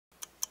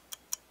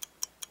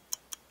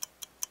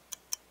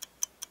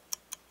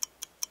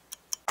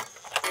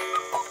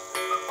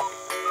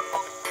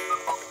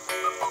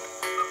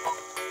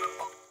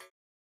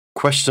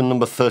Question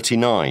number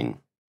 39.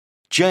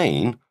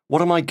 Jane,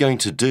 what am I going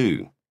to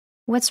do?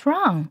 What's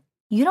wrong?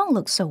 You don't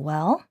look so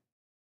well.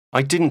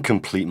 I didn't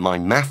complete my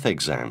math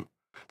exam.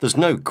 There's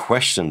no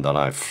question that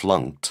I've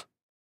flunked.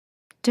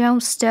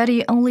 Don't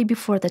study only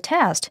before the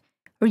test,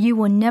 or you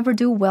will never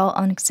do well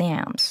on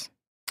exams.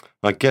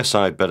 I guess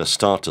I'd better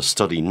start to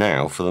study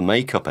now for the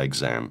makeup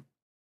exam.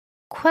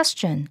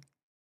 Question.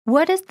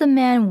 What is the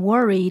man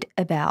worried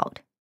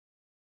about?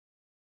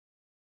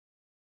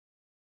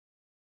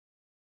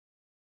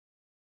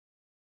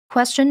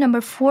 Question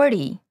number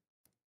 40.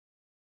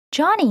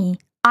 Johnny,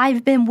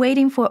 I've been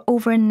waiting for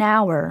over an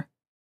hour.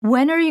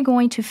 When are you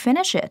going to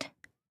finish it?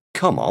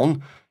 Come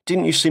on,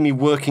 didn't you see me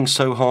working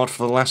so hard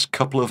for the last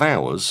couple of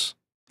hours?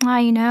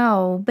 I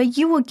know, but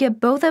you will get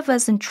both of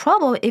us in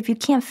trouble if you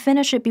can't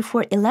finish it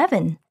before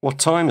 11. What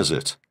time is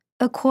it?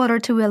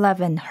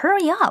 11:15.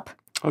 Hurry up.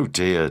 Oh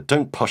dear,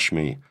 don't push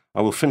me.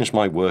 I will finish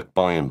my work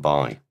by and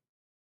by.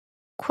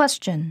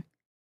 Question.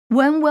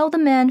 When will the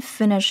man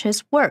finish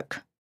his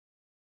work?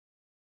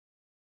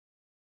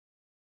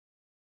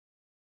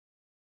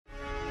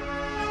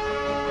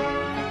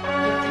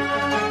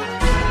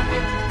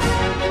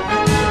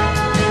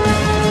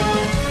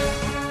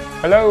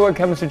 Hello,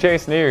 welcome to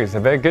Jnews News. A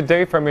very good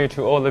day for me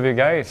to all of you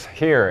guys.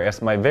 Here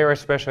is my very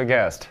special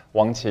guest,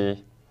 Wang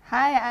Qi.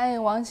 Hi,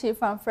 I'm Wang Qi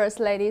from First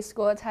Lady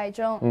School,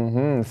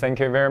 Taichung. Thank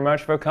you very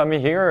much for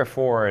coming here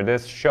for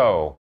this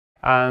show.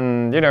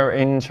 And,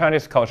 in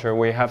Chinese culture,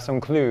 we have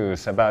some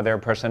clues about their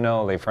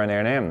personality from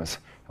their names.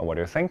 And what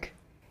do you think?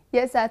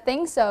 Yes, I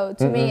think so.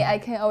 To me, I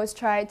can always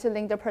try to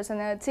link the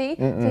personality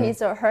to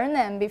his or her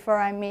name before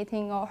I'm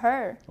meeting or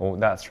her. Oh,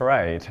 that's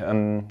right.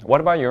 What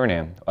about your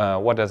name?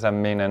 What does that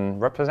mean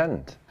and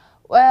represent?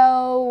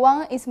 Well,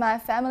 Wang is my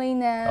family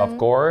name. Of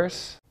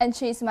course. And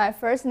Qi is my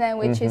first name,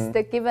 which is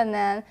the given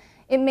name.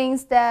 It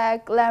means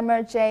that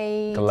glamour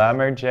jade.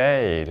 Glamour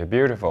jade.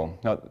 Beautiful.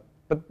 No,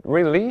 but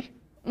really?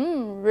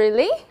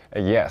 Really?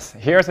 Yes,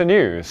 here's the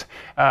news,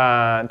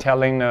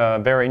 telling a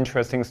very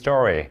interesting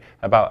story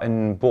about a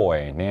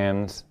boy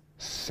named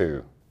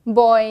Sue.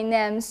 Boy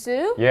named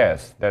Sue?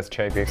 Yes, let's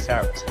check this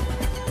out.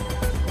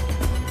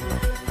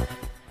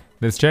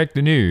 Let's check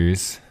the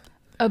news.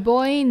 A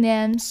boy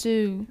named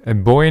Sue. A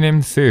boy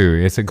named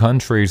Sue is a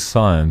country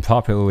song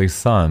popularly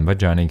sung by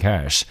Johnny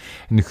Cash,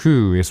 and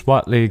who is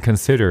widely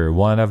considered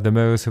one of the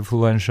most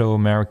influential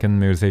American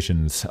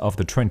musicians of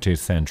the 20th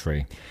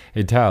century.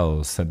 It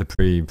tells the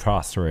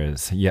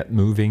preposterous yet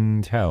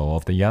moving tale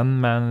of the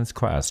young man's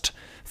quest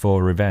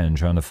for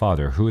revenge on the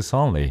father whose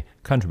only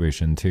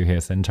contribution to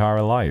his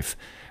entire life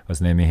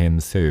was naming him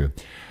Sue.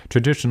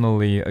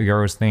 Traditionally a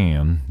girl's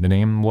name, the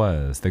name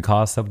was the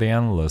cause of the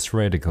endless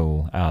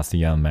ridicule as the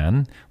young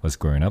man was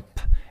growing up.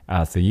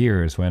 As the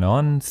years went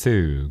on,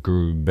 Sue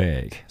grew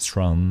big,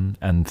 strong,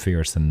 and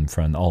fearsome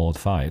from old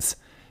fights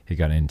he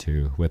got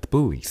into with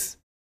bullies.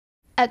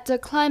 At the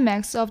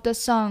climax of the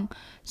song,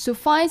 Sue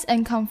finds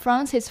and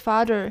confronts his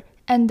father,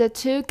 and the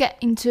two get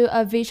into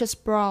a vicious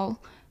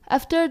brawl.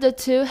 After the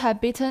two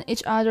had beaten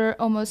each other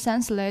almost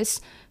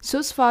senseless,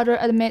 Sue's father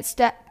admits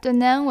that the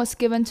name was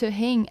given to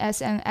him as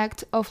an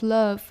act of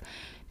love,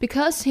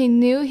 because he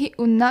knew he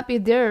would not be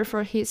there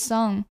for his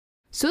son.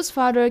 Sue's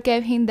father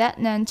gave him that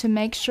name to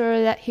make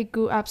sure that he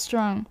grew up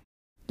strong.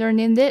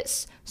 Learning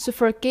this, Sue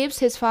forgives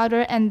his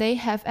father and they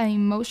have an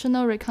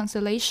emotional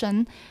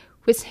reconciliation.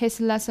 With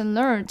his lesson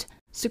learned,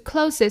 Sue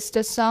closes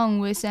the song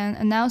with an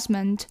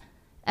announcement.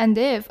 And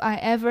if I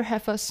ever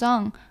have a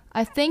son,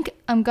 I think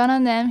I'm gonna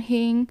name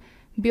him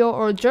Bill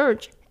or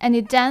George.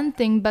 Any damn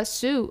thing but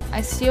Sue.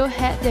 I still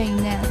hate the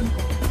name.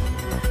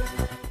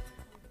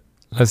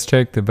 Let's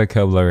check the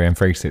vocabulary and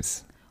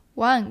phrases.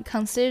 1.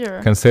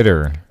 Consider.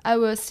 Consider. I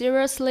will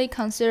seriously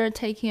consider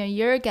taking a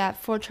year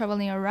gap for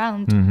traveling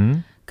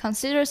around.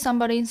 Consider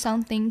somebody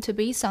something to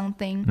be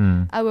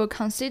something. I will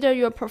consider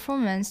your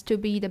performance to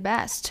be the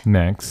best.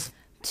 Next.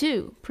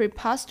 2.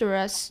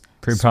 Preposterous.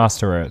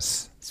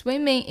 Preposterous.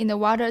 Swimming in the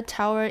water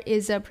tower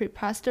is a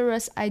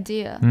preposterous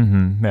idea.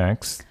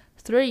 Next.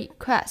 3.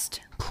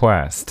 Quest.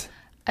 Quest.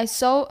 I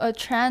saw a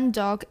trained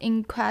dog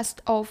in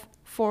quest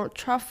for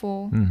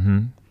truffle.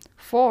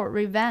 4.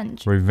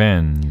 Revenge.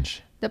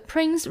 Revenge. The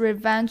prince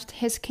revenged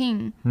his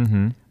king.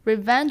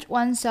 Revenge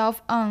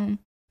oneself on.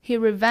 He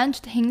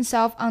revenged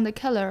himself on the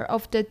killer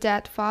of the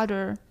dead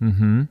father.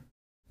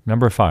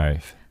 Number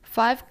 5.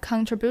 5.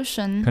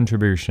 Contribution.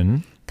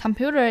 Contribution.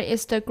 Computer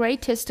is the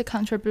greatest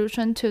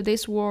contribution to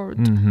this world.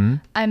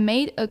 I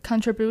made a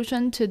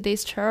contribution to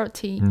this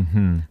charity.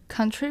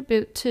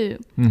 Contribute to.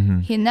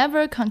 He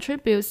never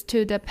contributes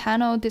to the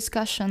panel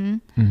discussion.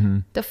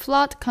 The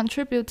flood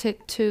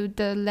contributed to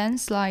the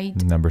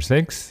landslide. Number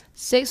 6.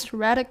 6.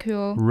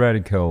 Ridicule.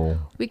 Ridicule.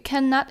 We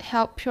cannot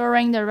help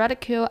pouring the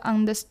ridicule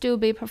on the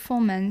stupid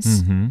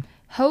performance.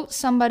 Hold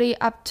somebody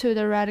up to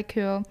the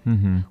ridicule.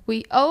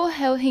 We all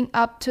held him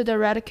up to the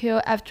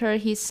ridicule after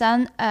he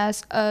sang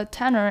as a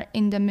tenor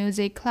in the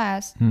music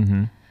class.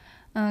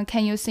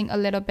 Can you sing a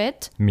little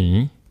bit?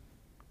 Me?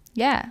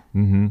 Yeah.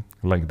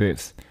 Like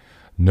this.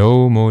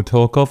 No more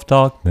talk of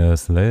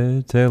darkness,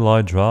 let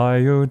daylight dry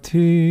your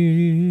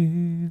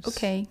tears.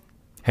 Okay.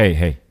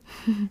 Hey.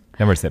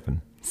 Number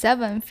 7.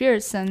 7.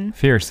 Fearsome.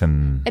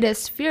 Fearsome. It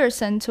is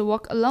fearsome to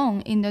walk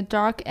alone in the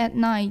dark at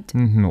night.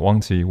 Wang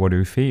Qi, what do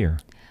you fear?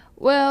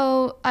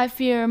 Well, I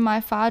fear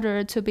my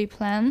father to be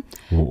plain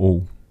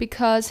Oh.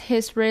 because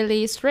he's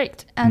really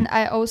strict, and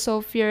I also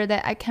fear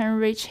that I can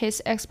reach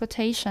his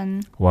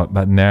expectation. What?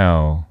 But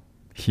now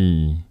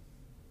he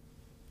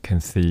can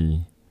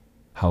see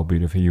how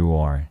beautiful you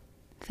are.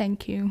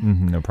 Thank you.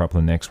 No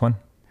problem. Next one.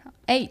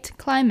 8.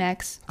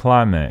 Climax.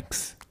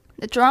 Climax.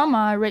 The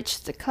drama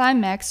reached the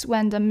climax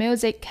when the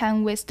music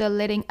came with the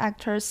leading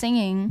actor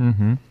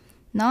singing.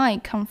 9.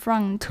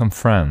 Confront.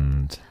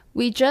 Confront.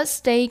 We just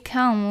stay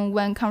calm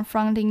when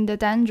confronting the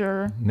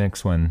danger.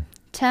 Next one.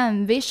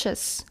 10.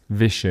 Vicious.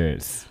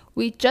 Vicious.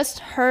 We just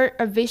heard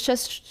a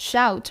vicious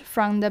shout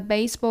from the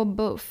baseball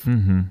booth.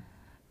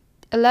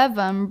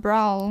 11.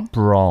 Brawl.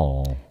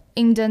 Brawl.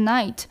 In the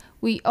night,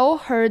 we all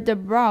heard the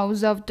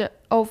brawls of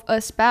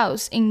a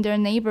spouse in their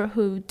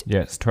neighborhood.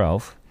 Yes,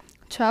 12.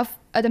 12.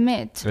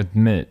 Admit.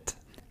 Admit.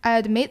 I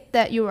admit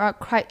that you are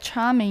quite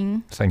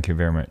charming. Thank you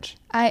very much.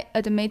 I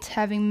admit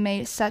having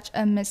made such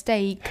a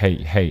mistake.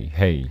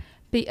 Hey.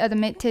 Be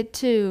admitted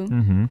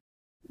to.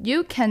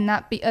 You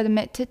cannot be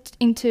admitted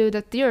into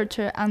the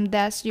theater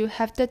unless you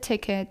have the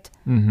ticket.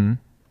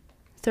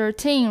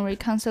 13.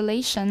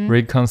 Reconciliation.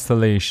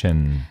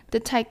 Reconciliation. The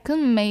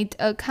tycoon made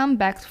a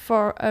comeback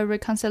for a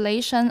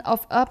reconciliation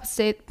of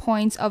opposite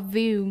points of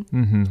view.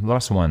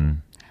 Last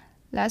one.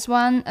 Last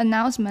one.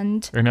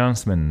 Announcement.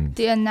 Announcement.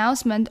 The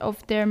announcement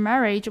of their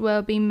marriage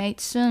will be made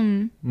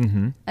soon.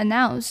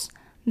 Announce.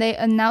 They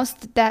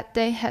announced that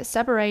they had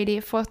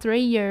separated for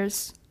 3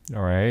 years.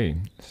 Alright,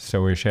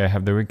 so we shall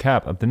have the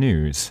recap of the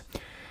news.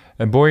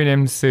 A Boy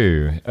Named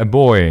Sue. A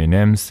Boy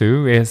Named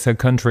Sue is a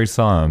country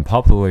song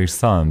popularly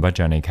sung by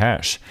Johnny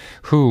Cash,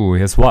 who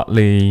is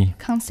widely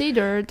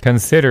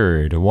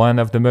considered one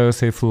of the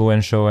most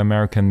influential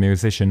American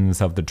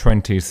musicians of the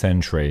 20th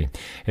century.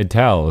 It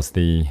tells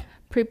the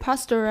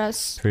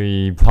preposterous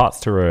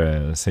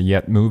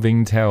yet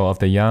moving tale of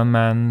the young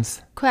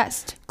man's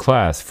quest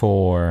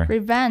for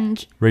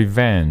revenge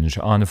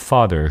on a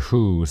father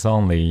whose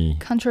only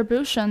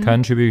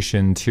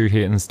contribution to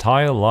his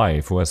entire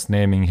life was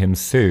naming him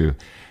Sue,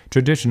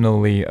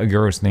 traditionally a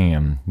girl's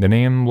name. The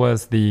name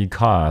was the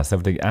cause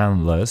of the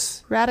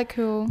endless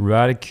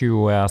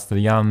ridicule as the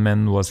young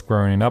man was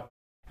growing up.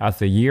 As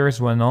the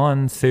years went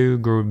on, Sue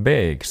grew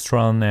big,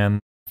 strong, and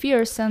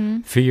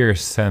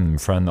fearsome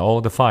from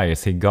all the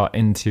fights he got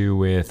into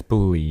with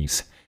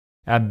bullies.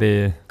 At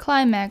the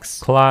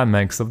climax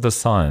of the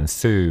song,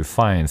 Sue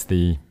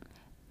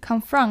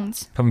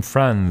confronts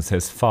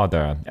his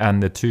father,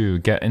 and the two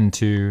get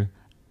into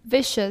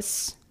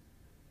vicious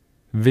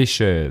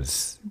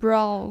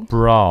brawl.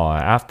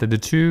 After the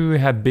two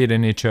had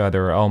beaten each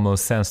other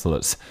almost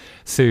senseless,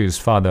 Sue's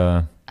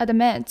father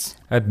admits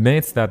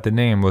that the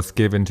name was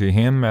given to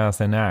him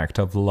as an act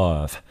of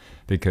love,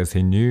 because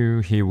he knew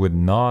he would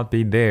not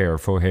be there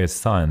for his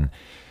son.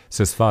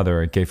 So his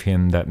father gave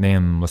him that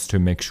name was to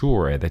make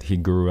sure that he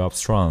grew up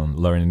strong.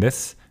 Learning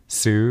this,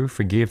 Sue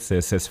forgives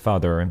his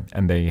father,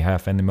 and they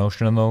have an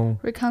emotional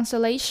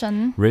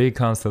reconciliation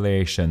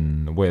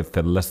with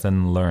the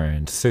lesson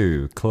learned.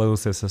 Sue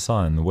closes the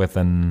song with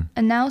an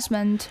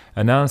announcement.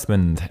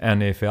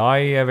 And if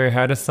I ever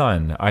had a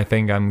son, I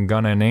think I'm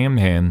gonna name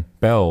him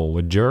Bill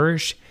or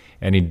George,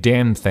 any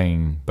damn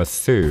thing but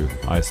Sue.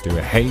 I still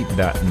hate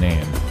that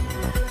name.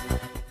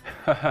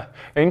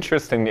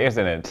 Interesting,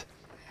 isn't it?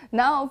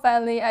 Now,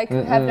 finally, I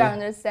could have the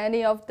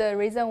understanding of the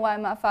reason why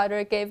my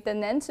father gave the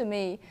name to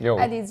me.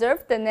 I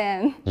deserve the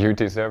name. You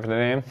deserve the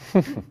name?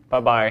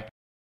 Bye-bye.